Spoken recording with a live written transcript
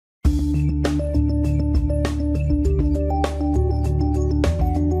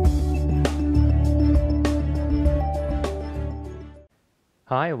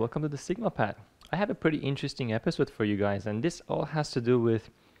Hi, welcome to the SigmaPad. I have a pretty interesting episode for you guys, and this all has to do with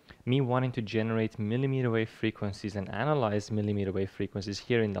me wanting to generate millimeter wave frequencies and analyze millimeter wave frequencies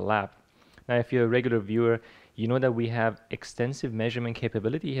here in the lab. Now, if you're a regular viewer, you know that we have extensive measurement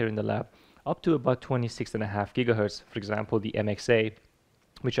capability here in the lab, up to about 26.5 gigahertz. For example, the MXA,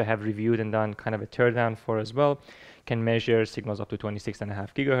 which I have reviewed and done kind of a teardown for as well, can measure signals up to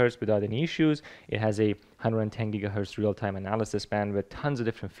 26.5 gigahertz without any issues. It has a 110 gigahertz real-time analysis band with tons of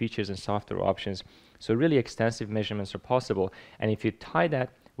different features and software options. So really extensive measurements are possible. And if you tie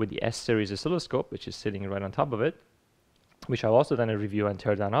that with the S-series oscilloscope, which is sitting right on top of it, which I've also done a review and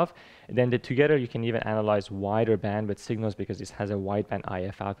teardown of, then together you can even analyze wider bandwidth signals because this has a wideband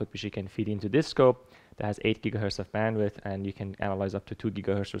IF output which you can feed into this scope that has 8 gigahertz of bandwidth, and you can analyze up to 2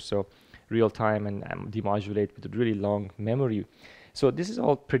 gigahertz or so real time and demodulate with really long memory. So this is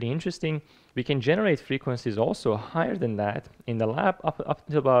all pretty interesting. We can generate frequencies also higher than that in the lab up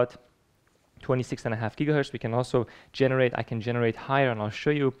to about 26.5 gigahertz. We can also generate, I can generate higher, and I'll show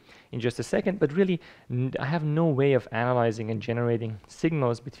you in just a second, but really I have no way of analyzing and generating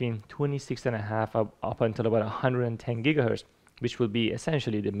signals between 26.5 up until about 110 gigahertz, which will be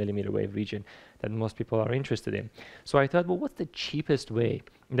essentially the millimeter wave region that most people are interested in. So I thought, well, what's the cheapest way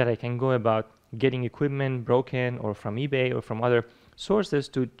that I can go about getting equipment broken or from eBay or from other sources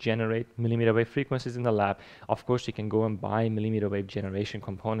to generate millimeter wave frequencies in the lab? Of course, you can go and buy millimeter wave generation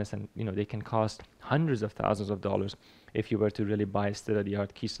components, and they can cost hundreds of thousands of dollars if you were to really buy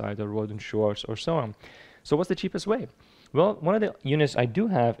state-of-the-art Keysight or Roden Schwartz or so on. So what's the cheapest way? Well, one of the units I do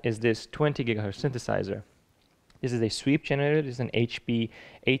have is this 20 gigahertz synthesizer. This is a sweep generator. This is an HP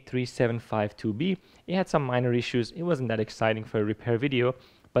 83752B. It had some minor issues. It wasn't that exciting for a repair video,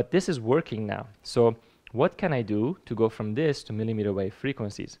 but this is working now. So what can I do to go from this to millimeter wave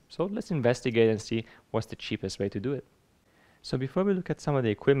frequencies? So let's investigate and see what's the cheapest way to do it. So before we look at some of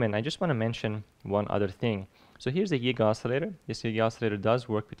the equipment, I just want to mention one other thing. So here's a Yig oscillator. This Yig oscillator does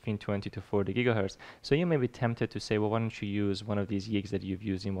work between 20 to 40 gigahertz. So you may be tempted to say, well, why don't you use one of these Yigs that you've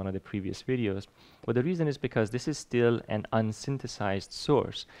used in one of the previous videos? Well, the reason is because this is still an unsynthesized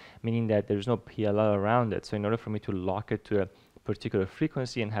source, meaning that there's no PLL around it. So in order for me to lock it to a particular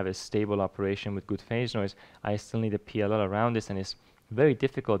frequency and have a stable operation with good phase noise, I still need a PLL around this, and it's very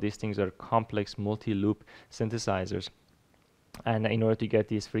difficult. These things are complex multi-loop synthesizers. And in order to get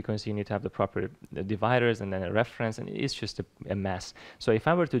these frequencies, you need to have the proper dividers and then a reference, and it's just a mess. So if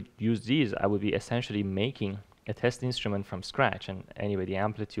I were to use these, I would be essentially making a test instrument from scratch, and anyway, the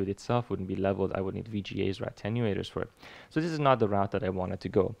amplitude itself wouldn't be leveled. I would need VGAs or attenuators for it. So this is not the route that I wanted to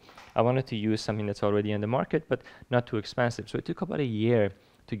go. I wanted to use something that's already in the market, but not too expensive. So it took about a year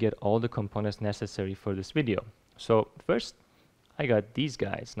to get all the components necessary for this video. So first, I got these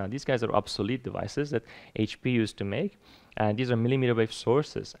guys. Now these guys are obsolete devices that HP used to make, and these are millimeter wave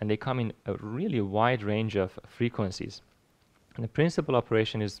sources, and they come in a really wide range of frequencies. And the principal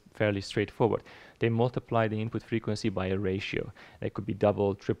operation is fairly straightforward. They multiply the input frequency by a ratio. That could be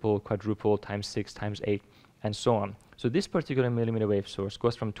double, triple, quadruple, times 6, times 8, and so on. So this particular millimeter wave source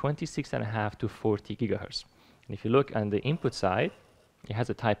goes from 26.5 to 40 gigahertz. And if you look on the input side, it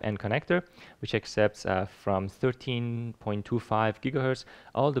has a type N connector, which accepts from 13.25 gigahertz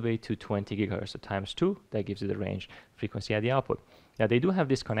all the way to 20 gigahertz. So times 2, that gives you the range frequency at the output. Now they do have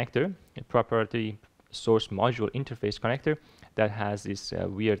this connector, a proprietary source module interface connector, that has this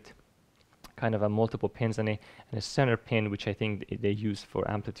weird kind of a multiple pins and a center pin, which I think they use for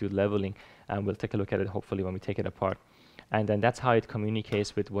amplitude leveling. And we'll take a look at it hopefully when we take it apart. And then that's how it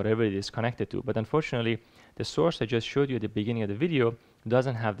communicates with whatever it is connected to. But unfortunately, the source I just showed you at the beginning of the video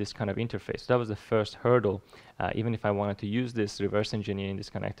doesn't have this kind of interface. So that was the first hurdle. Even if I wanted to use this reverse engineering this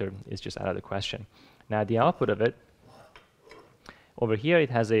connector, it's just out of the question. Now the output of it, over here it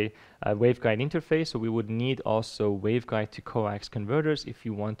has a waveguide interface, so we would need also waveguide to coax converters if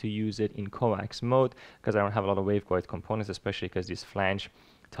you want to use it in coax mode, because I don't have a lot of waveguide components, especially because this flange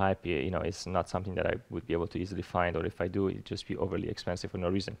type, is not something that I would be able to easily find, or if I do, it'd just be overly expensive for no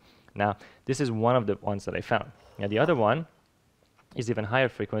reason. Now, this is one of the ones that I found. Now, the other one is even higher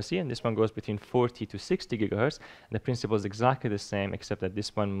frequency, and this one goes between 40 to 60 gigahertz. And the principle is exactly the same, except that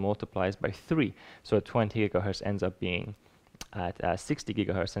this one multiplies by 3. So 20 gigahertz ends up being at 60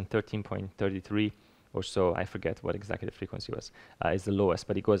 gigahertz, and 13.33 or so, I forget what exactly the frequency was, is the lowest,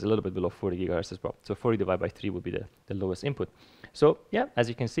 but it goes a little bit below 40 gigahertz as well. So 40 divided by 3 would be the lowest input. So yeah, as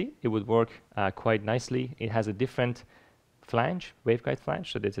you can see, it would work quite nicely. It has a different flange, waveguide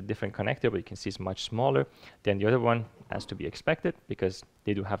flange, so there's a different connector, but you can see it's much smaller than the other one, as to be expected, because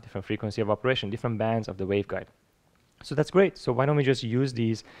they do have different frequency of operation, different bands of the waveguide. So that's great. So why don't we just use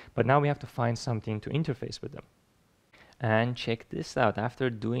these, but now we have to find something to interface with them. And check this out.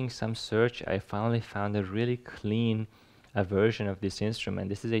 After doing some search, I finally found a really clean version of this instrument.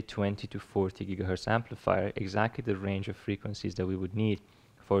 This is a 20 to 40 gigahertz amplifier, exactly the range of frequencies that we would need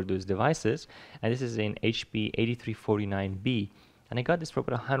for those devices. And this is an HP 8349B. And I got this for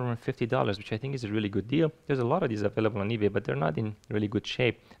about $150, which I think is a really good deal. There's a lot of these available on eBay, but they're not in really good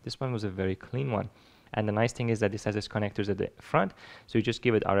shape. This one was a very clean one. And the nice thing is that this has its connectors at the front, so you just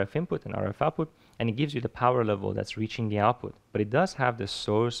give it RF input and RF output, and it gives you the power level that's reaching the output. But it does have the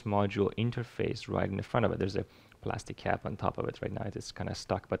source module interface right in the front of it. There's a plastic cap on top of it right now. It is kind of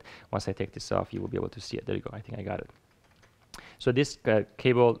stuck, but once I take this off, you will be able to see it. There you go. I think I got it. So this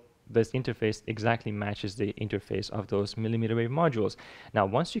cable, this interface exactly matches the interface of those millimeter wave modules. Now,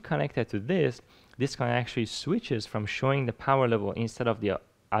 once you connect it to this can actually switches from showing the power level instead of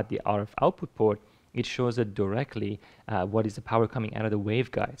at the RF output port. It shows it directly what is the power coming out of the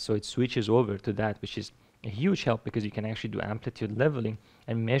waveguide. So it switches over to that, which is a huge help because you can actually do amplitude leveling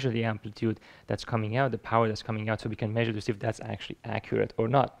and measure the amplitude that's coming out, the power that's coming out, so we can measure to see if that's actually accurate or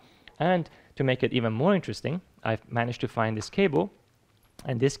not. And to make it even more interesting, I've managed to find this cable,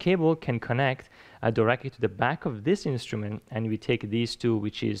 and this cable can connect directly to the back of this instrument, and we take these two,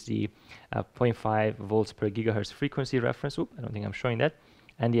 which is the 0.5 volts per gigahertz frequency reference. Oop, I don't think I'm showing that.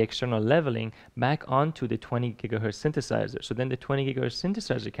 And the external leveling back onto the 20 gigahertz synthesizer. So then the 20 gigahertz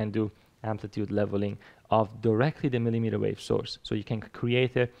synthesizer can do amplitude leveling of directly the millimeter wave source. So you can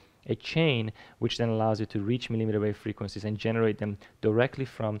create a chain which then allows you to reach millimeter wave frequencies and generate them directly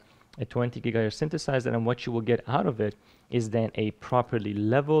from a 20 gigahertz synthesizer, and what you will get out of it is then a properly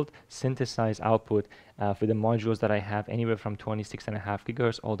leveled synthesized output for the modules that I have, anywhere from 26.5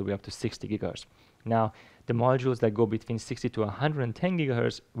 gigahertz all the way up to 60 gigahertz. Now, the modules that go between 60 to 110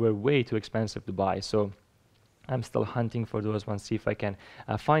 gigahertz were way too expensive to buy, so I'm still hunting for those ones, see if I can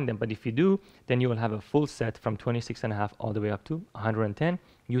find them. But if you do, then you will have a full set from 26.5 all the way up to 110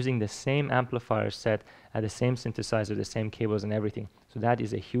 using the same amplifier set, the same synthesizer, the same cables and everything. So that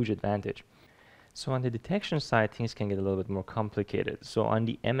is a huge advantage. So on the detection side, things can get a little bit more complicated. So on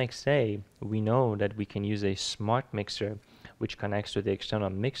the MXA, we know that we can use a smart mixer which connects to the external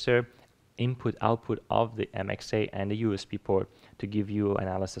mixer input output of the MXA and the USB port to give you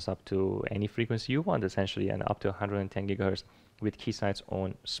analysis up to any frequency you want, essentially, and up to 110 gigahertz with Keysight's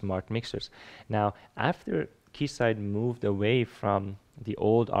own smart mixers. Now, after Keysight moved away from the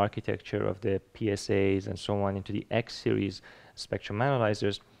old architecture of the PSAs and so on into the X series spectrum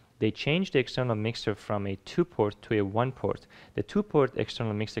analyzers, they changed the external mixer from a 2-port to a 1-port. The 2-port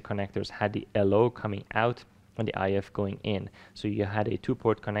external mixer connectors had the LO coming out and the IF going in. So you had a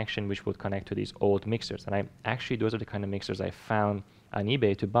 2-port connection which would connect to these old mixers. And those are the kind of mixers I found on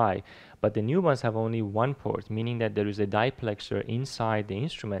eBay to buy. But the new ones have only 1 port, meaning that there is a diplexer inside the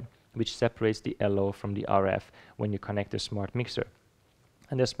instrument which separates the LO from the RF when you connect the smart mixer.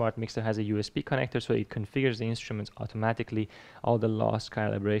 And the smart mixer has a USB connector, so it configures the instruments automatically. All the loss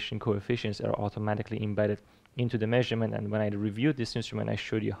calibration coefficients are automatically embedded into the measurement, and when I reviewed this instrument, I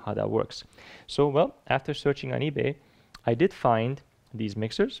showed you how that works. So, well, after searching on eBay, I did find these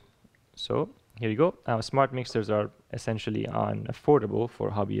mixers. So here you go. Smart mixers are essentially unaffordable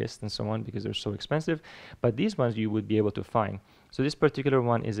for hobbyists and so on because they're so expensive, but these ones you would be able to find. So this particular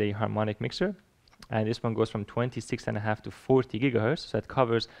one is a harmonic mixer, and this one goes from 26.5 to 40 gigahertz, so that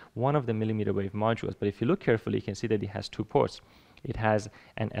covers one of the millimeter wave modules. But if you look carefully, you can see that it has 2 ports. It has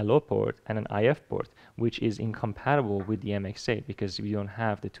an LO port and an IF port, which is incompatible with the MXA because we don't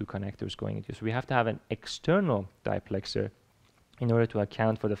have the 2 connectors going into it. So we have to have an external diplexer in order to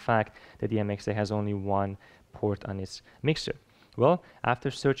account for the fact that the MXA has only 1 port on its mixer. Well, after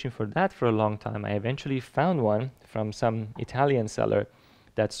searching for that for a long time, I eventually found one from some Italian seller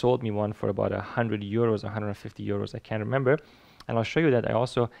that sold me one for about 100 euros or 150 euros, I can't remember. And I'll show you that I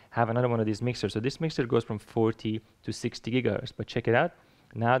also have another one of these mixers. So this mixer goes from 40 to 60 gigahertz, but check it out.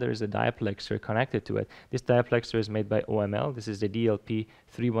 Now there is a diplexer connected to it. This diplexer is made by OML. This is the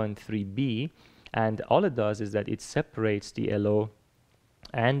DPL313B, and all it does is that it separates the LO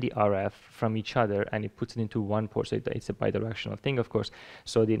and the RF from each other, and it puts it into 1 port. So it's a bidirectional thing, of course.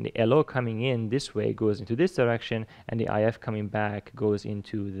 So the LO coming in this way goes into this direction, and the IF coming back goes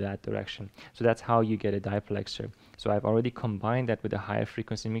into that direction. So that's how you get a diplexer. So I've already combined that with a higher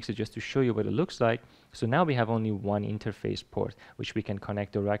frequency mixer just to show you what it looks like. So now we have only 1 interface port, which we can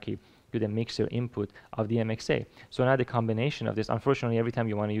connect directly to the mixer input of the MXA. So now the combination of this, unfortunately, every time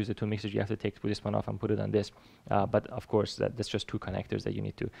you want to use the 2 mixers, you have to take this one off and put it on this. But of course, that's just 2 connectors that you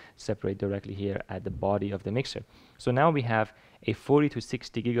need to separate directly here at the body of the mixer. So now we have a 40 to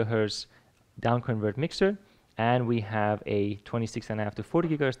 60 gigahertz downconvert mixer and we have a 26.5 to 40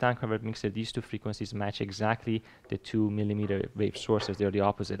 gigahertz down convert mixer. These two frequencies match exactly the 2 millimeter wave sources. They're the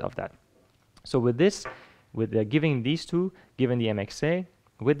opposite of that. So with this, giving these two, given the MXA,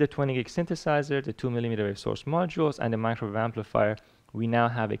 with the 20 gig synthesizer, the 2 millimeter wave source modules, and the microwave amplifier, we now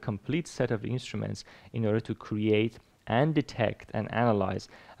have a complete set of instruments in order to create and detect and analyze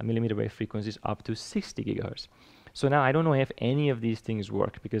millimeter wave frequencies up to 60 gigahertz. So now I don't know if any of these things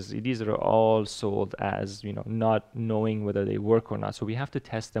work, because these are all sold as, you know, not knowing whether they work or not. So we have to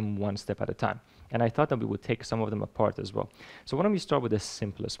test them one step at a time. And I thought that we would take some of them apart as well. So why don't we start with the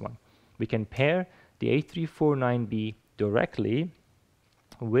simplest one? We can pair the A349B directly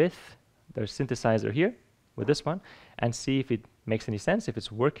with the synthesizer here, with this one, and see if it makes any sense, if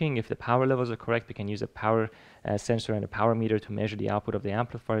it's working, if the power levels are correct. We can use a power sensor and a power meter to measure the output of the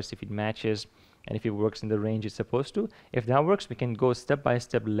amplifier, see if it matches, and if it works in the range it's supposed to. If that works, we can go step by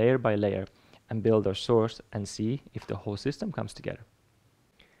step, layer by layer, and build our source and see if the whole system comes together.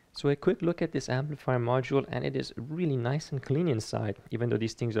 So a quick look at this amplifier module, and it is really nice and clean inside, even though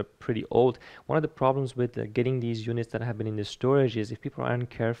these things are pretty old. One of the problems with getting these units that have been in the storage is if people aren't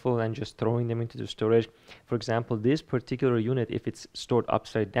careful and just throwing them into the storage. For example, this particular unit, if it's stored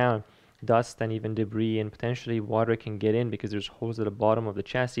upside down, dust and even debris and potentially water can get in, because there's holes at the bottom of the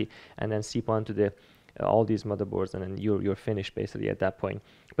chassis and then seep onto the all these motherboards, and then you're finished basically at that point.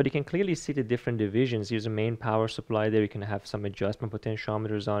 But you can clearly see the different divisions. Here's a main power supply there. You can have some adjustment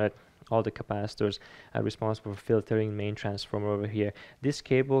potentiometers on it, all the capacitors are responsible for filtering, main transformer over here. This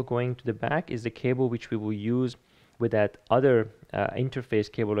cable going to the back is the cable which we will use with that other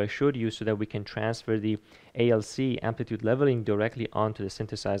interface cable I showed you, so that we can transfer the ALC, amplitude leveling, directly onto the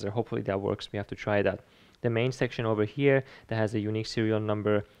synthesizer. Hopefully that works. We have to try that. The main section over here that has a unique serial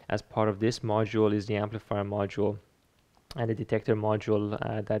number as part of this module is the amplifier module, and the detector module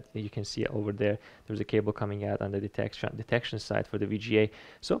that you can see over there. There's a cable coming out on the detection side for the VGA.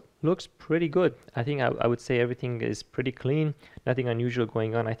 So looks pretty good. I think I would say everything is pretty clean, nothing unusual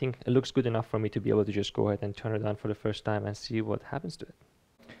going on. I think it looks good enough for me to be able to just go ahead and turn it on for the first time and see what happens to it.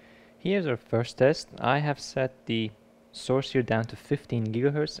 Here's our first test. I have set the source here down to 15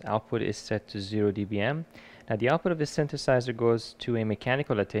 gigahertz. Output is set to 0 dBm. Now the output of this synthesizer goes to a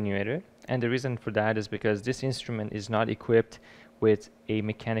mechanical attenuator, and the reason for that is because this instrument is not equipped with a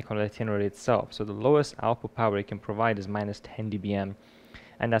mechanical attenuator itself. So the lowest output power it can provide is minus 10 dBm,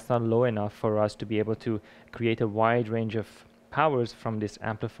 and that's not low enough for us to be able to create a wide range of powers from this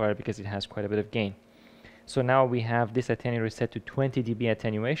amplifier, because it has quite a bit of gain. So now we have this attenuator set to 20 dB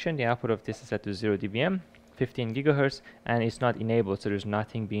attenuation. The output of this is set to 0 dBm. 15 gigahertz, and it's not enabled, so there's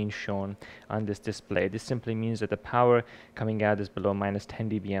nothing being shown on this display. This simply means that the power coming out is below minus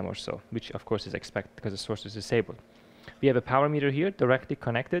 10 dBm or so, which of course is expected because the source is disabled. We have a power meter here directly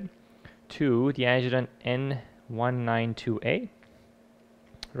connected to the Agilent N192A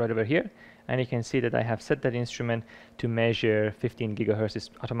right over here, and you can see that I have set that instrument to measure 15 gigahertz. It's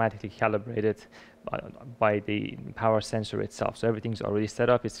automatically calibrated by the power sensor itself. So everything's already set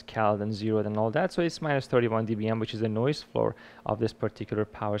up, it's called and zeroed and all that. So it's minus 31 dBm, which is the noise floor of this particular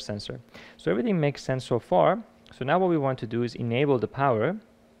power sensor. So everything makes sense so far. So now what we want to do is enable the power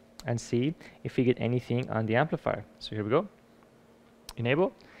and see if we get anything on the amplifier. So here we go,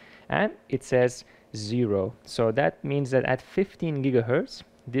 enable, and it says 0. So that means that at 15 gigahertz,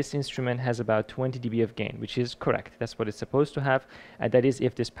 this instrument has about 20 dB of gain, which is correct. That's what it's supposed to have, and that is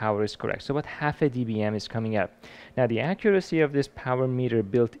if this power is correct. So about half a dBm is coming out. Now the accuracy of this power meter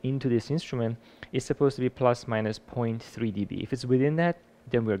built into this instrument is supposed to be plus minus 0.3 dB. If it's within that,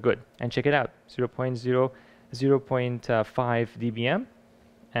 then we're good. And check it out, 0.5 dBm,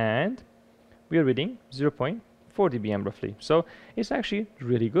 and we're reading 0.4 dBm roughly. So it's actually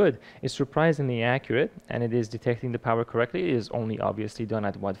really good. It's surprisingly accurate, and it is detecting the power correctly. It is only obviously done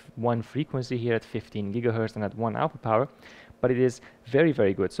at one frequency here at 15 gigahertz and at one output power, but it is very,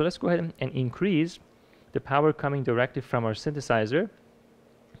 very good. So let's go ahead and increase the power coming directly from our synthesizer.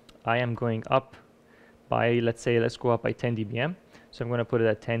 I am going up by, let's go up by 10 dBm. So I'm going to put it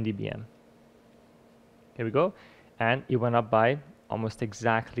at 10 dBm. Here we go. And it went up by almost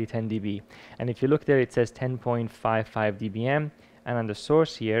exactly 10 dB. And if you look there, it says 10.55 dBm, and on the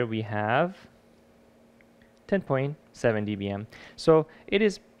source here we have 10.7 dBm. So it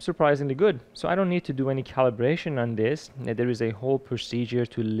is surprisingly good. So I don't need to do any calibration on this. There is a whole procedure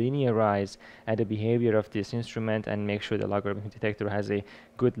to linearize the behavior of this instrument and make sure the logarithmic detector has a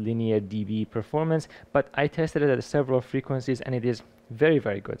good linear dB performance. But I tested it at several frequencies, and it is very,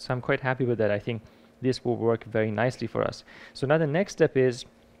 very good. So I'm quite happy with that. I think this will work very nicely for us. So now the next step is,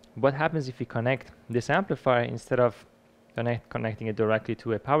 what happens if we connect this amplifier, instead of connecting it directly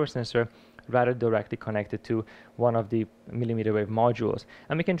to a power sensor, rather directly connected to one of the millimeter wave modules.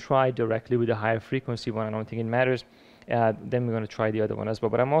 And we can try directly with the higher frequency one. I don't think it matters. Then we're going to try the other one as well.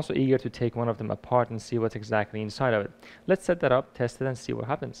 But I'm also eager to take one of them apart and see what's exactly inside of it. Let's set that up, test it, and see what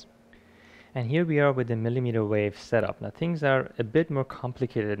happens. And here we are with the millimeter wave setup. Now things are a bit more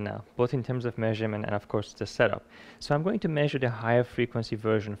complicated now, both in terms of measurement and of course the setup. So I'm going to measure the higher frequency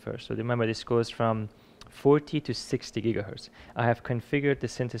version first. So remember, this goes from 40 to 60 gigahertz. I have configured the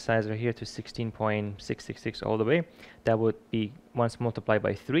synthesizer here to 16.666 all the way. That would be, once multiplied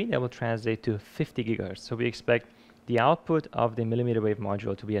by 3, that will translate to 50 gigahertz. So we expect the output of the millimeter wave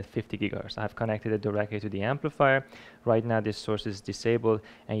module to be at 50 gigahertz. I've connected it directly to the amplifier. Right now this source is disabled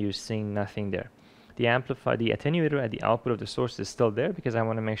and you're seeing nothing there. The attenuator at the output of the source is still there because I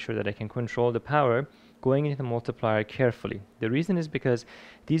want to make sure that I can control the power going into the multiplier carefully. The reason is because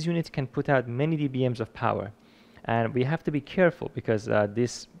these units can put out many dBms of power, and we have to be careful because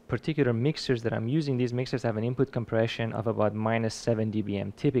these particular mixers that I'm using, these mixers have an input compression of about -7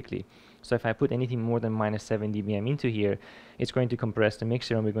 dBm typically. So if I put anything more than -7 dBm into here, it's going to compress the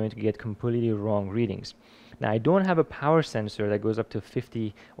mixer and we're going to get completely wrong readings. Now I don't have a power sensor that goes up to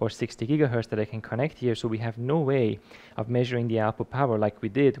 50 or 60 gigahertz that I can connect here, so we have no way of measuring the output power like we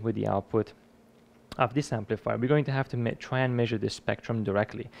did with the output of this amplifier. We're going to have to try and measure the spectrum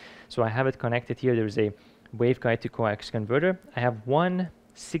directly. So I have it connected here. There's a waveguide to coax converter. I have one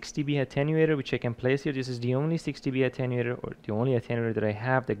 6 dB attenuator which I can place here. This is the only 6 dB attenuator, or the only attenuator that I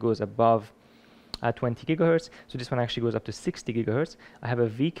have that goes above 20 gigahertz. So this one actually goes up to 60 gigahertz. I have a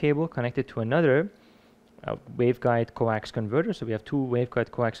V cable connected to another waveguide coax converter. So we have two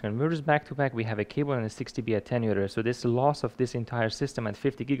waveguide coax converters back to back. We have a cable and a 6 dB attenuator. So this loss of this entire system at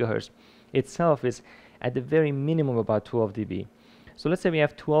 50 gigahertz itself is at the very minimum about 12 dB. So let's say we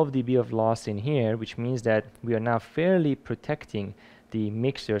have 12 dB of loss in here, which means that we are now fairly protecting the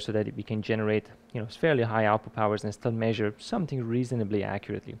mixer so that we can generate, fairly high output powers and still measure something reasonably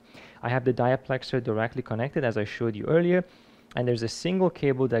accurately. I have the Diplexer directly connected as I showed you earlier, and there's a single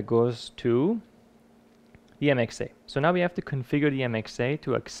cable that goes to the MXA. So now we have to configure the MXA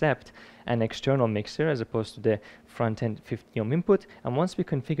to accept an external mixer as opposed to the front-end 50 ohm input. And once we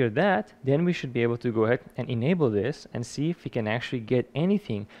configure that, then we should be able to go ahead and enable this and see if we can actually get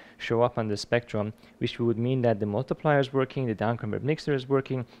anything show up on the spectrum, which would mean that the multiplier is working, the downconvert mixer is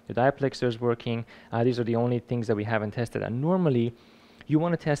working, the Diplexer is working. These are the only things that we haven't tested. And normally, you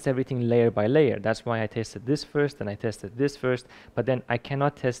want to test everything layer by layer. That's why I tested this first and I tested this first, but then I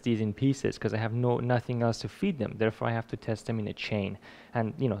cannot test these in pieces because I have nothing else to feed them. Therefore, I have to test them in a chain.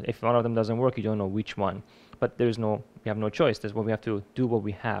 And if one of them doesn't work, you don't know which one. But we have no choice. That's what we have to do what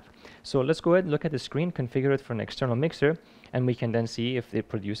we have. So let's go ahead and look at the screen, configure it for an external mixer, and we can then see if it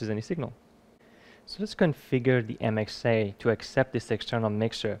produces any signal. So let's configure the MXA to accept this external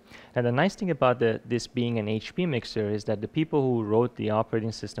mixer. And the nice thing about this being an HP mixer is that the people who wrote the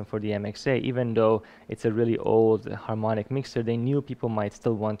operating system for the MXA, even though it's a really old harmonic mixer, they knew people might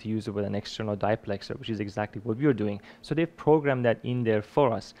still want to use it with an external Diplexer, which is exactly what we're doing. So they've programmed that in there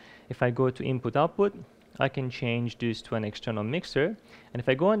for us. If I go to input-output, I can change this to an external mixer. And if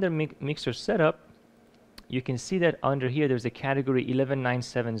I go under mixer setup, you can see that under here there's a category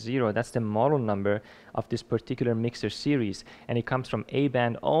 11970. That's the model number of this particular mixer series, and it comes from A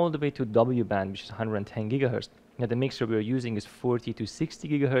band all the way to W band, which is 110 gigahertz. Now the mixer we're using is 40 to 60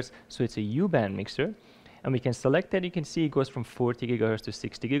 gigahertz, so it's a U band mixer, and we can select that. You can see it goes from 40 gigahertz to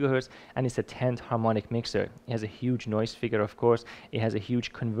 60 gigahertz, and it's a 10th harmonic mixer. It has a huge noise figure, of course. It has a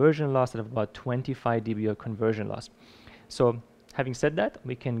huge conversion loss of about 25 dB of conversion loss. So having said that,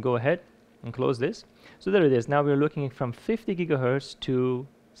 we can go ahead and close this. So there it is. Now we're looking from 50 gigahertz to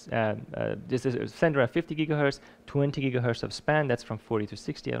this is center at 50 gigahertz, 20 gigahertz of span. That's from 40 to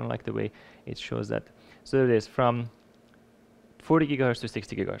 60. I don't like the way it shows that. So there it is, from 40 gigahertz to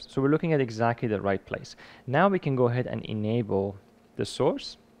 60 gigahertz. So we're looking at exactly the right place. Now we can go ahead and enable the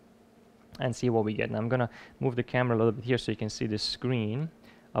source and see what we get. And I'm going to move the camera a little bit here so you can see the screen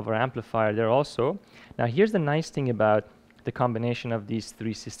of our amplifier there also. Now here's the nice thing about the combination of these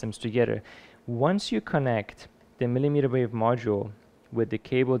three systems together. Once you connect the millimeter wave module with the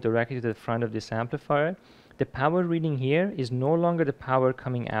cable directly to the front of this amplifier, the power reading here is no longer the power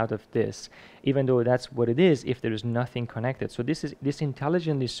coming out of this, even though that's what it is if there is nothing connected. So this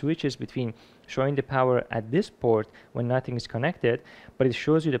intelligently switches between showing the power at this port when nothing is connected, but it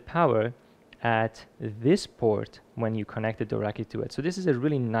shows you the power at this port when you connect it directly to it. So this is a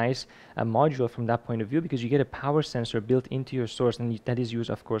really nice module from that point of view, because you get a power sensor built into your source, and that is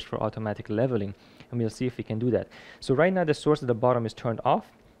used, of course, for automatic leveling. And we'll see if we can do that. So right now the source at the bottom is turned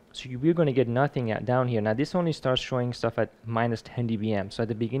off. So we're going to get nothing down here. Now this only starts showing stuff at minus 10 dBm. So at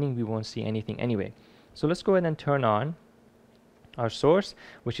the beginning we won't see anything anyway. So let's go ahead and turn on our source,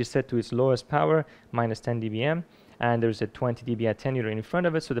 which is set to its lowest power, minus 10 dBm. And there's a 20 dB attenuator in front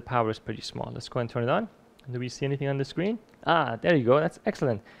of it, so the power is pretty small. Let's go ahead and turn it on. Do we see anything on the screen? Ah, there you go. That's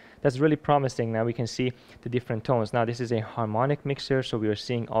excellent. That's really promising. Now we can see the different tones. Now this is a harmonic mixer, so we are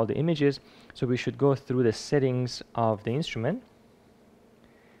seeing all the images. So we should go through the settings of the instrument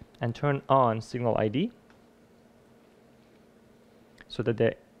and turn on signal ID so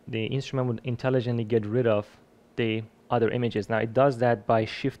that the instrument would intelligently get rid of the other images. Now it does that by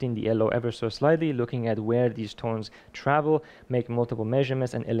shifting the LO ever so slightly, looking at where these tones travel, make multiple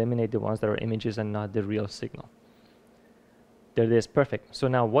measurements, and eliminate the ones that are images and not the real signal. There it is, perfect. So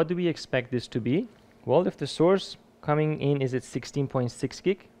now what do we expect this to be? Well, if the source coming in is at 16.6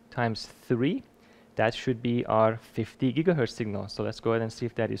 gig times 3, that should be our 50 gigahertz signal. So let's go ahead and see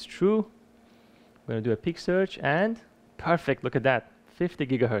if that is true. I'm going to do a peak search, and perfect, look at that, 50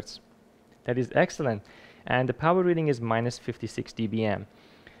 gigahertz. That is excellent. And the power reading is minus 56 dBm.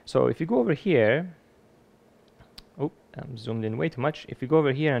 So if you go over here, oh, I'm zoomed in way too much. If you go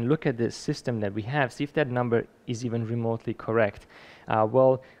over here and look at the system that we have, see if that number is even remotely correct.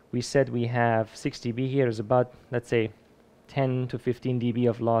 Well, we said we have 6 dB here is about, let's say, 10 to 15 dB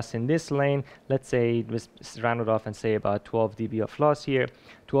of loss in this lane. Let's say let's round it off and say about 12 dB of loss here,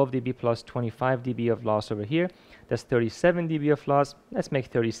 12 dB plus 25 dB of loss over here. That's 37 dB of loss. Let's make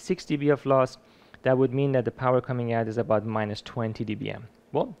 36 dB of loss. That would mean that the power coming out is about minus 20 dBm.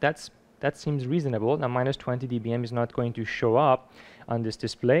 Well, that seems reasonable. Now minus 20 dBm is not going to show up on this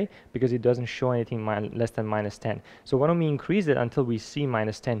display because it doesn't show anything less than minus 10. So why don't we increase it until we see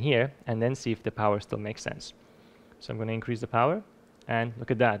minus 10 here and then see if the power still makes sense. So I'm going to increase the power, and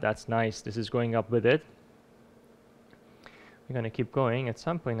look at that, that's nice. This is going up with it. We're going to keep going. At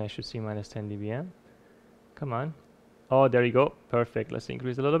some point I should see minus 10 dBm. Come on. Oh, there you go. Perfect. Let's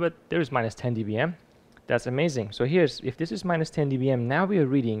increase a little bit. There's minus 10 dBm. That's amazing. So here's, if this is minus 10 dBm, now we are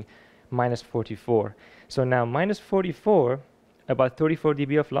reading minus 44. So now minus 44, about 34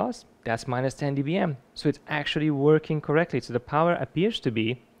 dB of loss, that's minus 10 dBm. So it's actually working correctly. So the power appears to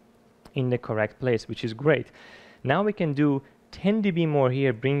be in the correct place, which is great. Now we can do 10 dB more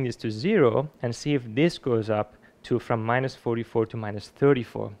here, bring this to 0, and see if this goes up to from minus 44 to minus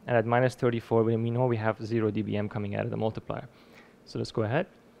 34. And at minus 34, we know we have 0 dBm coming out of the multiplier. So let's go ahead.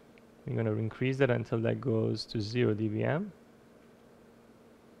 We're going to increase that until that goes to 0 dBm.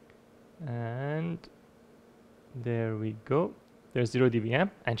 And there we go. There's 0 dBm,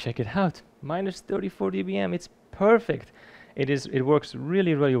 and check it out. Minus 34 dBm. It's perfect. It works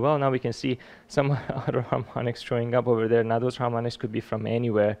really, really well. Now we can see some other harmonics showing up over there. Now those harmonics could be from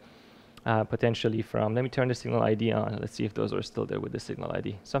anywhere, potentially from, let me turn the signal ID on. Let's see if those are still there with the signal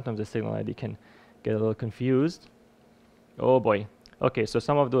ID. Sometimes the signal ID can get a little confused. Oh boy. Okay, so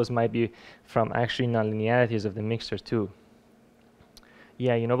some of those might be from actually nonlinearities of the mixer too.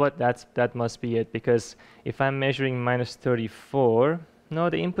 Yeah, you know what? That must be it, because if I'm measuring minus 34, no,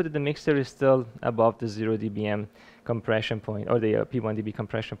 the input of the mixer is still above the 0 dBm compression point, or the P1 dB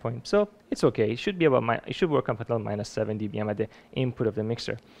compression point. So it's okay. It should be about it should work up until minus 7 dBm at the input of the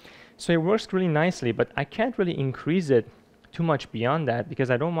mixer. So it works really nicely, but I can't really increase it too much beyond that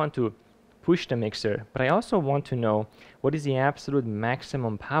because I don't want to push the mixer. But I also want to know what is the absolute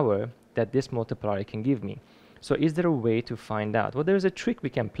maximum power that this multiplier can give me. So is there a way to find out? Well, there's a trick we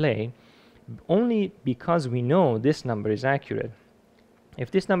can play only because we know this number is accurate. If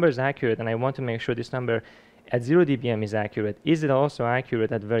this number is accurate and I want to make sure this number at 0 dBm is accurate, is it also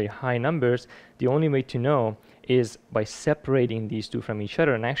accurate at very high numbers? The only way to know is by separating these two from each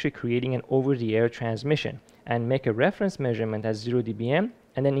other and actually creating an over-the-air transmission and make a reference measurement at 0 dBm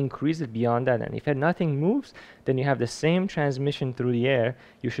and then increase it beyond that. And if nothing moves, then you have the same transmission through the air.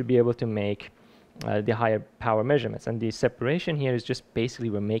 You should be able to make the higher power measurements. And the separation here is just basically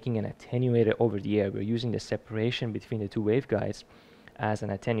we're making an attenuator over the air. We're using the separation between the two waveguides as an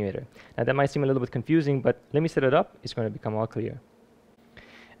attenuator. Now that might seem a little bit confusing, but let me set it up. It's going to become all clear.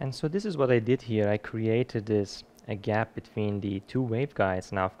 And so this is what I did here. I created a gap between the two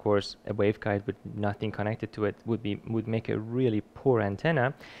waveguides. Now, of course, a waveguide with nothing connected to it would make a really poor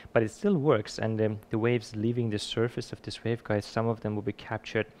antenna, but it still works. And the waves leaving the surface of this waveguide, some of them will be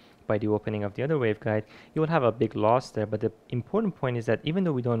captured by the opening of the other waveguide. You will have a big loss there, but the important point is that even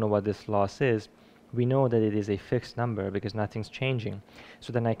though we don't know what this loss is, we know that it is a fixed number because nothing's changing.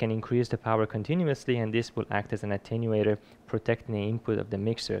 So then I can increase the power continuously, and this will act as an attenuator, protecting the input of the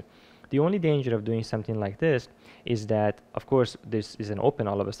mixer. The only danger of doing something like this is that, of course, this is an open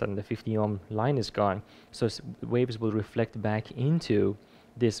all of a sudden. The 50 ohm line is gone. So waves will reflect back into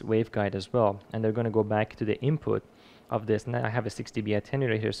this waveguide as well, and they're going to go back to the input of this. Now I have a 6 dB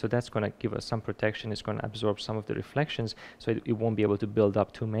attenuator here, so that's going to give us some protection. It's going to absorb some of the reflections, so it won't be able to build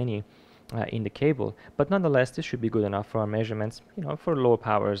up too many in the cable. But nonetheless, this should be good enough for our measurements. You know, for low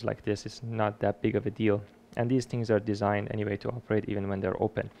powers like this, it's not that big of a deal. And these things are designed anyway to operate even when they're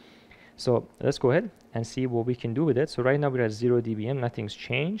open. So let's go ahead and see what we can do with it. So right now we're at 0 dBm, nothing's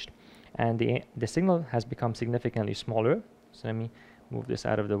changed, and the signal has become significantly smaller. So let me move this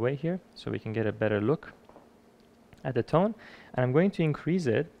out of the way here so we can get a better look at the tone. And I'm going to increase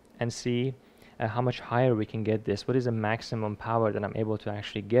it and see how much higher we can get this. What is the maximum power that I'm able to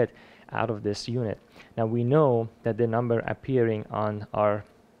actually get out of this unit? Now we know that the number appearing on our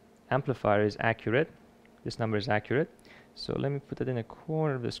amplifier is accurate. This number is accurate. So let me put it in a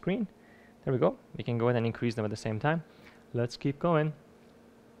corner of the screen. There we go. We can go ahead and increase them at the same time. Let's keep going.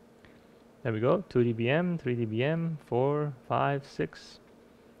 There we go. 2 dBm, 3 dBm, 4, 5, 6,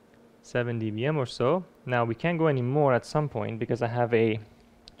 7 dBm or so. Now we can't go any more at some point because I have a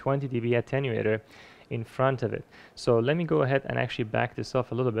 20 dB attenuator in front of it. So let me go ahead and actually back this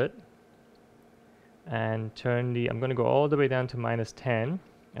off a little bit and turn I'm going to go all the way down to -10,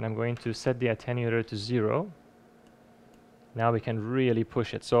 and I'm going to set the attenuator to 0. Now we can really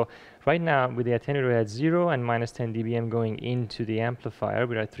push it. So right now with the attenuator at 0 and -10 dBm going into the amplifier,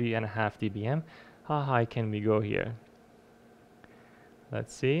 we're at 3.5 dBm. How high can we go here?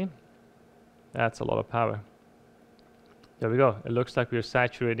 Let's see. That's a lot of power. There we go. It looks like we're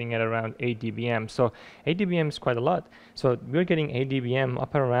saturating at around 8 dBm. So 8 dBm is quite a lot. So we're getting 8 dBm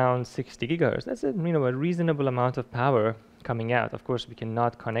up around 60 gigahertz. That's a reasonable amount of power coming out. Of course, we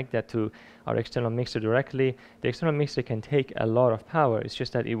cannot connect that to our external mixer directly. The external mixer can take a lot of power. It's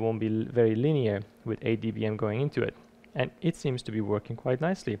just that it won't be very linear with 8 dBm going into it. And it seems to be working quite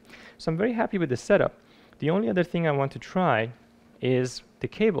nicely. So I'm very happy with the setup. The only other thing I want to try is the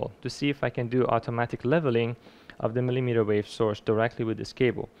cable to see if I can do automatic leveling of the millimeter wave source directly with this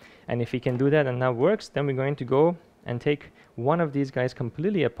cable. And if we can do that and that works, then we're going to go and take one of these guys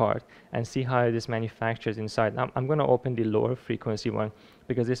completely apart and see how this manufactures inside. Now I'm going to open the lower frequency one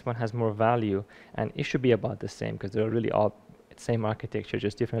because this one has more value, and it should be about the same because they're really all same architecture,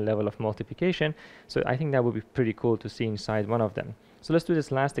 just different level of multiplication. So I think that would be pretty cool to see inside one of them. So let's do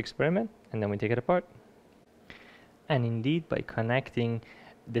this last experiment and then we take it apart. And indeed, by connecting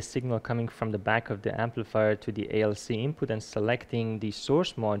the signal coming from the back of the amplifier to the ALC input and selecting the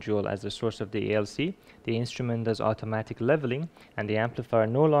source module as the source of the ALC, the instrument does automatic leveling, and the amplifier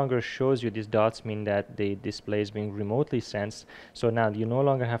no longer shows you these dots, mean that the display is being remotely sensed. So now you no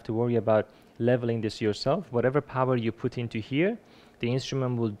longer have to worry about leveling this yourself. Whatever power you put into here, the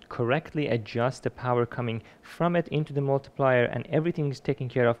instrument will correctly adjust the power coming from it into the multiplier, and everything is taken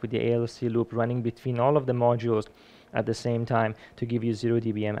care of with the ALC loop running between all of the modules at the same time to give you 0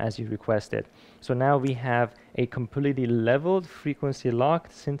 dBm as you requested. So now we have a completely leveled, frequency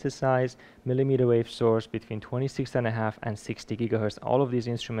locked, synthesized millimeter wave source between 26.5 and 60 gigahertz. All of these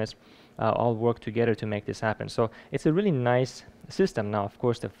instruments all work together to make this happen. So it's a really nice system. Now, of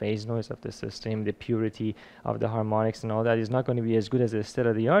course, the phase noise of the system, the purity of the harmonics and all that is not going to be as good as the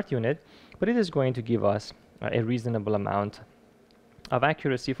state-of-the-art unit, but it is going to give us a reasonable amount of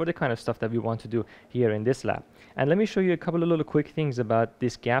accuracy for the kind of stuff that we want to do here in this lab. And let me show you a couple of little quick things about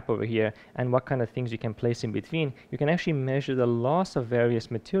this gap over here and what kind of things you can place in between. You can actually measure the loss of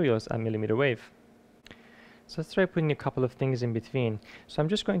various materials at millimeter wave. So let's try putting a couple of things in between. So I'm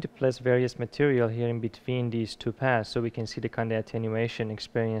just going to place various material here in between these two paths so we can see the kind of attenuation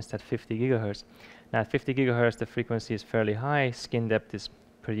experienced at 50 gigahertz. Now at 50 gigahertz the frequency is fairly high, skin depth is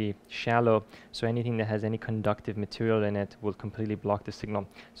pretty shallow, so anything that has any conductive material in it will completely block the signal.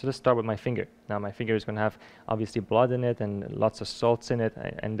 So let's start with my finger. Now my finger is going to have obviously blood in it and lots of salts in it,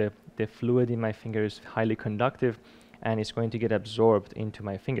 and the fluid in my finger is highly conductive and it's going to get absorbed into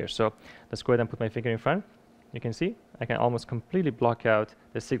my finger. So let's go ahead and put my finger in front. You can see I can almost completely block out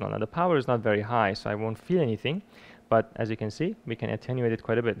the signal. Now the power is not very high, so I won't feel anything, but as you can see we can attenuate it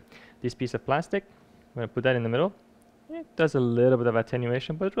quite a bit. This piece of plastic, I'm going to put that in the middle. It does a little bit of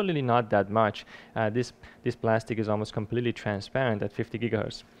attenuation, but really not that much. This plastic is almost completely transparent at 50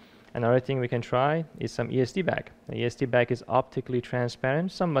 gigahertz. Another thing we can try is some ESD bag. The ESD bag is optically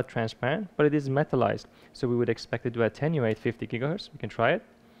transparent, somewhat transparent, but it is metallized. So we would expect it to attenuate 50 gigahertz. We can try it.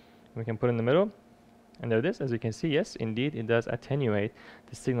 We can put it in the middle. And there it is. As you can see, yes, indeed, it does attenuate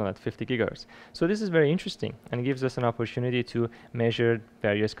the signal at 50 gigahertz. So this is very interesting, and it gives us an opportunity to measure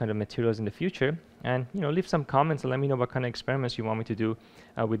various kind of materials in the future. And leave some comments and let me know what kind of experiments you want me to do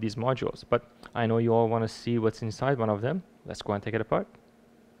with these modules. But I know you all want to see what's inside one of them. Let's go and take it apart.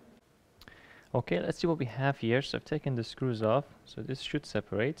 Okay, let's see what we have here. So I've taken the screws off, so this should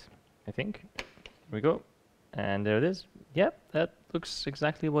separate, I think. Here we go. And there it is. Yep, that looks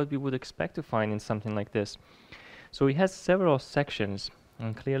exactly what we would expect to find in something like this. So it has several sections,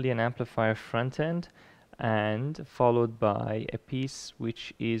 and clearly an amplifier front end, and followed by a piece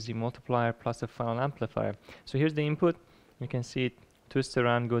which is the multiplier plus a final amplifier. So here's the input. You can see it twists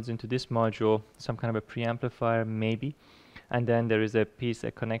around, goes into this module, some kind of a preamplifier maybe, and then there is a piece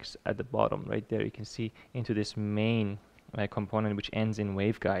that connects at the bottom right there. You can see into this main component which ends in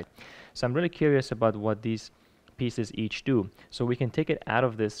waveguide. So I'm really curious about what these pieces each do. So we can take it out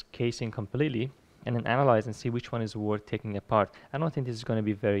of this casing completely and then analyze and see which one is worth taking apart. I don't think this is going to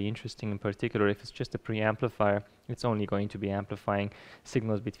be very interesting, in particular if it's just a preamplifier. It's only going to be amplifying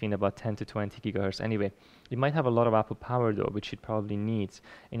signals between about 10 to 20 gigahertz anyway. It might have a lot of output power though, which it probably needs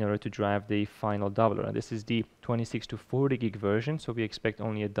in order to drive the final doubler. And this is the 26 to 40 gig version, so we expect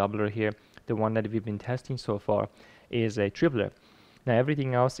only a doubler here. The one that we've been testing so far is a Trippler. Now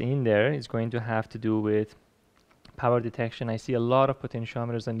everything else in there is going to have to do with power detection. I see a lot of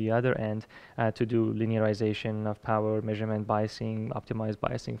potentiometers on the other end to do linearization of power, measurement biasing, optimized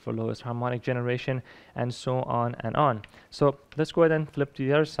biasing for lowest harmonic generation, and so on and on. So let's go ahead and flip to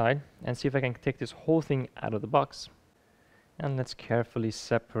the other side and see if I can take this whole thing out of the box. And let's carefully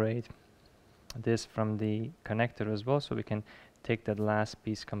separate this from the connector as well, so we can take that last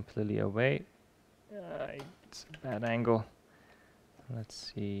piece completely away. It's a bad angle.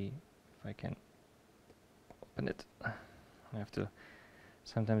 Let's see if I can open it. I have to,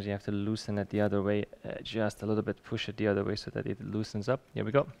 sometimes you have to loosen it the other way, just a little bit, push it the other way so that it loosens up. Here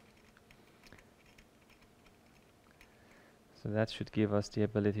we go. So that should give us the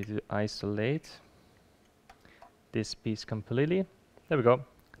ability to isolate this piece completely. There we go.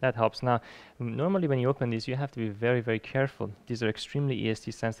 That helps. Now, normally when you open these, you have to be very, very careful. These are extremely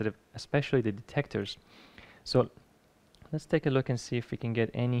EST sensitive, especially the detectors. So let's take a look and see if we can get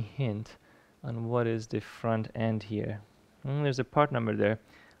any hint on what is the front end here. There's a part number there.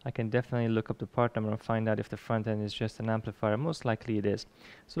 I can definitely look up the part number and find out if the front end is just an amplifier. Most likely it is.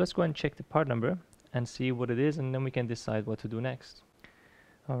 So let's go and check the part number and see what it is, and then we can decide what to do next.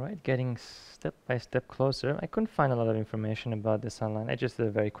 Alright, getting step by step closer. I couldn't find a lot of information about this online. I just did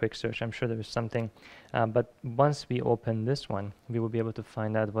a very quick search. I'm sure there was something, but once we open this one, we will be able to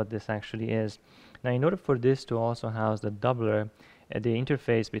find out what this actually is. Now, in order for this to also house the doubler, the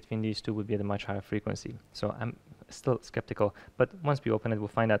interface between these two would be at a much higher frequency. So I'm still skeptical, but once we open it, we'll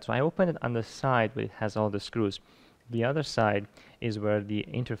find out. So I opened it on the side where it has all the screws. The other side is where the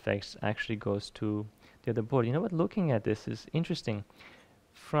interface actually goes to the other board. You know what? Looking at this is interesting.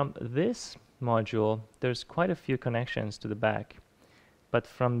 From this module, there's quite a few connections to the back, but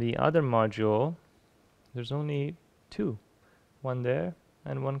from the other module, there's only two. One there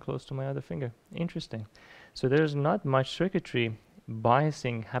and one close to my other finger. Interesting. So there's not much circuitry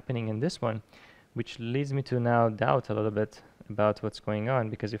biasing happening in this one, which leads me to now doubt a little bit about what's going on,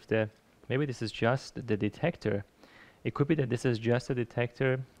 because if maybe this is just the detector. It could be that this is just a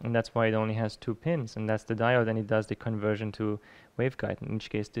detector, and that's why it only has two pins, and that's the diode, and it does the conversion to waveguide, in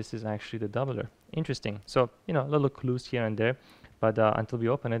which case this is actually the doubler. Interesting. So, you know, little clues here and there, but until we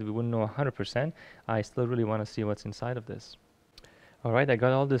open it, we wouldn't know 100%. I still really want to see what's inside of this. Alright, I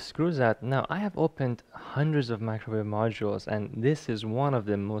got all the screws out. Now, I have opened hundreds of microwave modules, and this is one of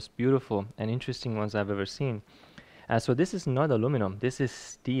the most beautiful and interesting ones I've ever seen. So this is not aluminum, this is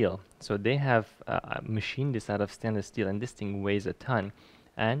steel. So they have machined this out of stainless steel, and this thing weighs a ton.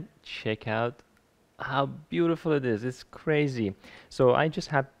 And check out how beautiful it is. It's crazy. So I just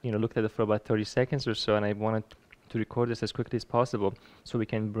have, looked at it for about 30 seconds or so, and I wanted to record this as quickly as possible so we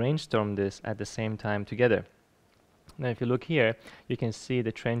can brainstorm this at the same time together. Now if you look here, you can see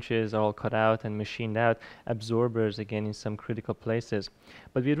the trenches are all cut out and machined out, absorbers again in some critical places.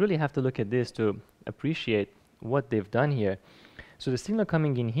 But we really have to look at this to appreciate what they've done here. So the signal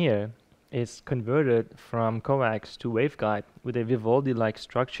coming in here is converted from coax to waveguide with a Vivaldi-like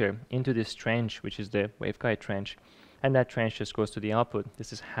structure into this trench, which is the waveguide trench. And that trench just goes to the output.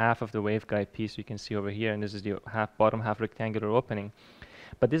 This is half of the waveguide piece you can see over here, and this is the bottom half rectangular opening.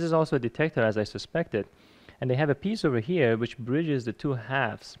 But this is also a detector, as I suspected. And they have a piece over here which bridges the two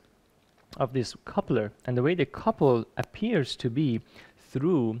halves of this coupler. And the way they couple appears to be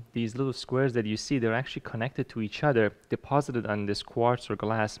through these little squares that you see. They're actually connected to each other, deposited on this quartz or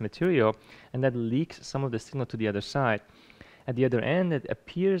glass material, and that leaks some of the signal to the other side. At the other end, it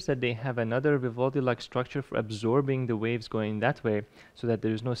appears that they have another Vivaldi-like structure for absorbing the waves going that way, so that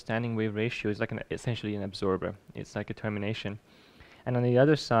there is no standing wave ratio. It's like essentially an absorber. It's like a termination. And on the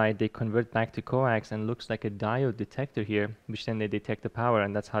other side, they convert back to coax and looks like a diode detector here, which then they detect the power,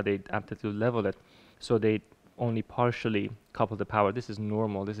 and that's how they amplitude level it. So they only partially couple the power. This is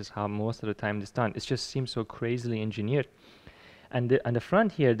normal. This is how most of the time it's done. It just seems so crazily engineered. And on the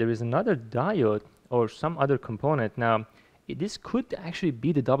front here, there is another diode or some other component. Now, this could actually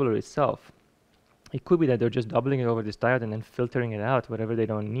be the doubler itself. It could be that they're just doubling it over this diode and then filtering it out, whatever they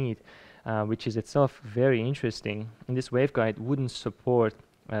don't need, which is itself very interesting. And this waveguide wouldn't support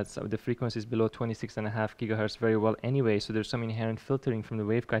so the frequencies below 26.5 gigahertz very well anyway, so there's some inherent filtering from the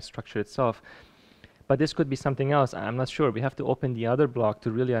waveguide structure itself. But this could be something else. I'm not sure. We have to open the other block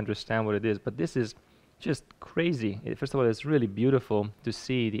to really understand what it is. But this is just crazy. First of all, it's really beautiful to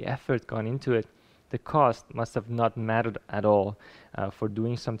see the effort gone into it. The cost must have not mattered at all for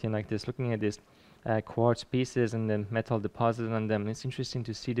doing something like this. Looking at this quartz pieces and the metal deposited on them, it's interesting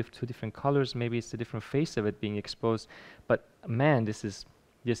to see the two different colors. Maybe it's the different face of it being exposed. But man, this is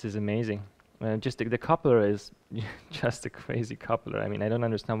amazing. Just the coupler is just a crazy coupler. I mean, I don't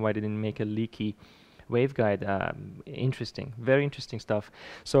understand why they didn't make a leaky waveguide. Interesting, very interesting stuff.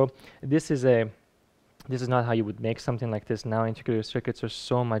 So this is not how you would make something like this. Now integrated circuits are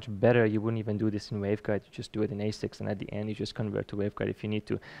so much better. You wouldn't even do this in waveguide. You just do it in ASICs, and at the end you just convert to waveguide if you need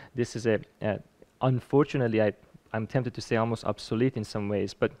to. This is unfortunately, I'm tempted to say almost obsolete in some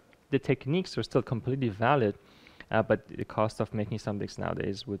ways, but the techniques are still completely valid. But the cost of making something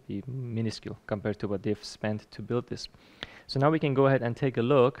nowadays would be minuscule compared to what they've spent to build this. So now we can go ahead and take a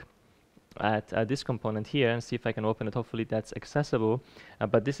look at this component here and see if I can open it. Hopefully that's accessible.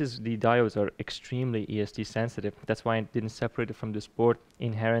 But the diodes are extremely ESD sensitive. That's why I didn't separate it from this board.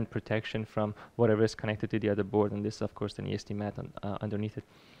 Inherent protection from whatever is connected to the other board, and this, of course, an ESD mat underneath it.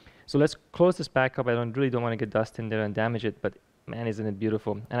 So let's close this back up. I really don't want to get dust in there and damage it, but man, isn't it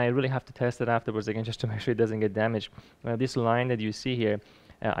beautiful. And I really have to test it afterwards again just to make sure it doesn't get damaged. This line that you see here,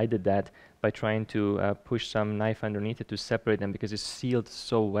 I did that by trying to push some knife underneath it to separate them because it's sealed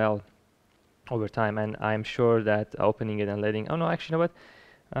so well over time. And I'm sure that opening it and letting, oh no, actually,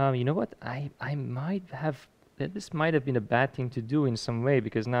 you know what? I might have, this might have been a bad thing to do in some way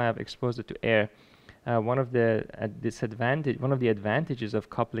because now I've exposed it to air. One of the advantages of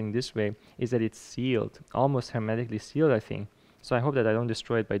coupling this way is that it's sealed, almost hermetically sealed, I think. So I hope that I don't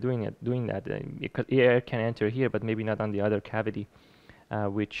destroy it by doing that. Because air can enter here, but maybe not on the other cavity,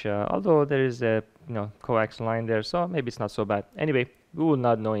 which although there is a coax line there, so maybe it's not so bad. Anyway, we will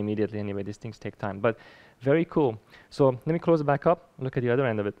not know immediately anyway. These things take time, but very cool. So let me close it back up, look at the other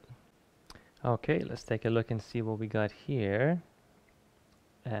end of it. Okay, let's take a look and see what we got here.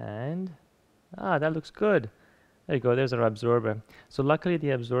 And that looks good. There you go, there's our absorber. So luckily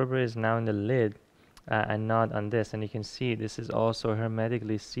the absorber is now in the lid and not on this, and you can see this is also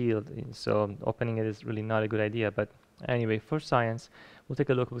hermetically sealed, so opening it is really not a good idea. But anyway, for science, we'll take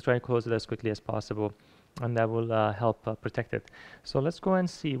a look. We'll try and close it as quickly as possible, and that will help protect it. So let's go and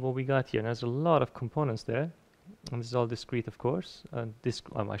see what we got here. There's a lot of components there, and this is all discrete, of course.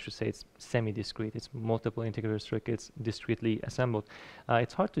 I should say it's semi-discrete. It's multiple integrated circuits discretely assembled.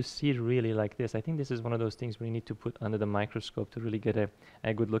 It's hard to see it really like this. I think this is one of those things where you need to put under the microscope to really get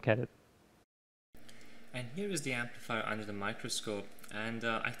a good look at it. And here is the amplifier under the microscope, and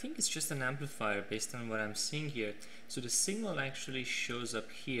I think it's just an amplifier based on what I'm seeing here. So the signal actually shows up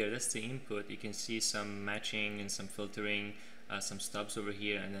here. That's the input. You can see some matching and some filtering, some stubs over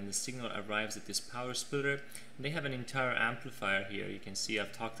here, and then the signal arrives at this power splitter. They have an entire amplifier here. You can see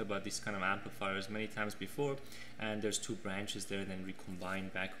I've talked about these kind of amplifiers many times before, and there's two branches there, then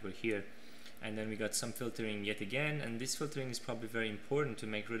recombined back over here. And then we got some filtering yet again, and this filtering is probably very important to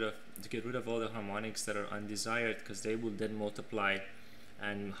get rid of all the harmonics that are undesired, because they will then multiply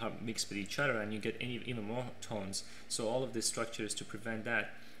and mix with each other, and you get even more tones. So all of this structure is to prevent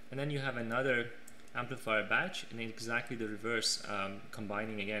that. And then you have another amplifier batch, and exactly the reverse,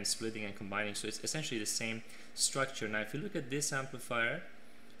 combining again, splitting and combining. So it's essentially the same structure. Now if you look at this amplifier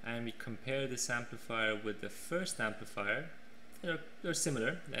and we compare this amplifier with the first amplifier, they're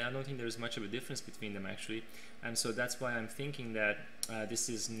similar. I don't think there's much of a difference between them actually, and so that's why I'm thinking that this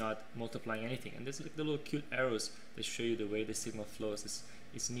is not multiplying anything. And there's like the little cute arrows that show you the way the signal flows.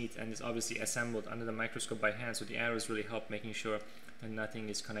 It's neat, and it's obviously assembled under the microscope by hand, so the arrows really help making sure that nothing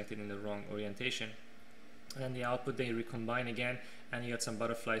is connected in the wrong orientation. And then the output, they recombine again, and you got some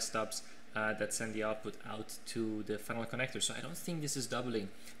butterfly stubs that send the output out to the final connector. So I don't think this is doubling.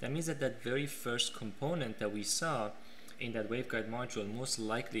 That means that that very first component that we saw in that waveguide module most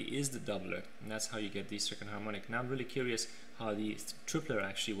likely is the doubler, and that's how you get the second harmonic. Now I'm really curious how the Trippler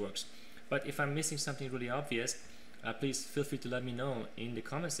actually works. But if I'm missing something really obvious, please feel free to let me know in the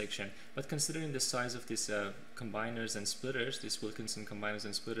comment section. But considering the size of these combiners and splitters, these Wilkinson combiners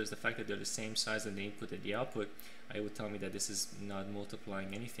and splitters, the fact that they're the same size in the input and the output, it would tell me that this is not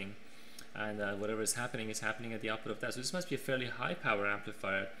multiplying anything, and whatever is happening at the output of that. So this must be a fairly high power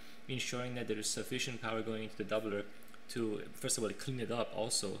amplifier, ensuring that there is sufficient power going into the doubler to, first of all, clean it up,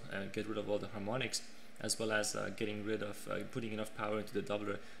 also get rid of all the harmonics, as well as getting rid of putting enough power into the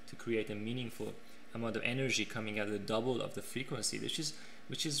doubler to create a meaningful amount of energy coming out of the double of the frequency,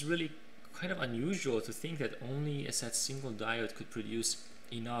 which is really kind of unusual to think that only a single diode could produce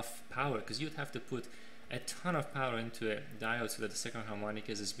enough power, because you'd have to put a ton of power into a diode so that the second harmonic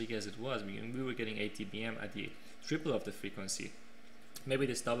is as big as it was. We were getting 8 dBm at the triple of the frequency. Maybe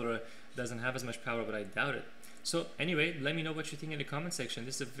this doubler doesn't have as much power, but I doubt it. So anyway, let me know what you think in the comment section.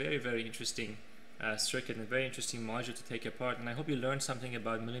 This is a very, very interesting circuit and a very interesting module to take apart, and I hope you learned something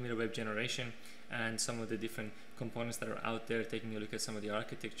about millimeter wave generation and some of the different components that are out there, taking a look at some of the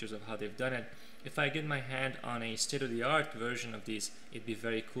architectures of how they've done it. If I get my hand on a state-of-the-art version of these, it'd be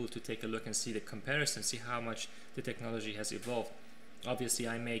very cool to take a look and see the comparison, see how much the technology has evolved. Obviously,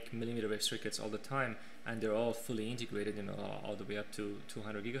 I make millimeter wave circuits all the time, and they're all fully integrated, you know, all the way up to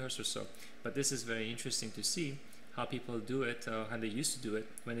 200 gigahertz or so. But this is very interesting to see how people do it, how they used to do it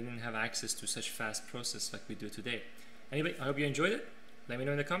when they didn't have access to such fast process like we do today. Anyway, I hope you enjoyed it. Let me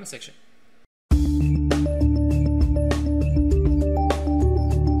know in the comment section.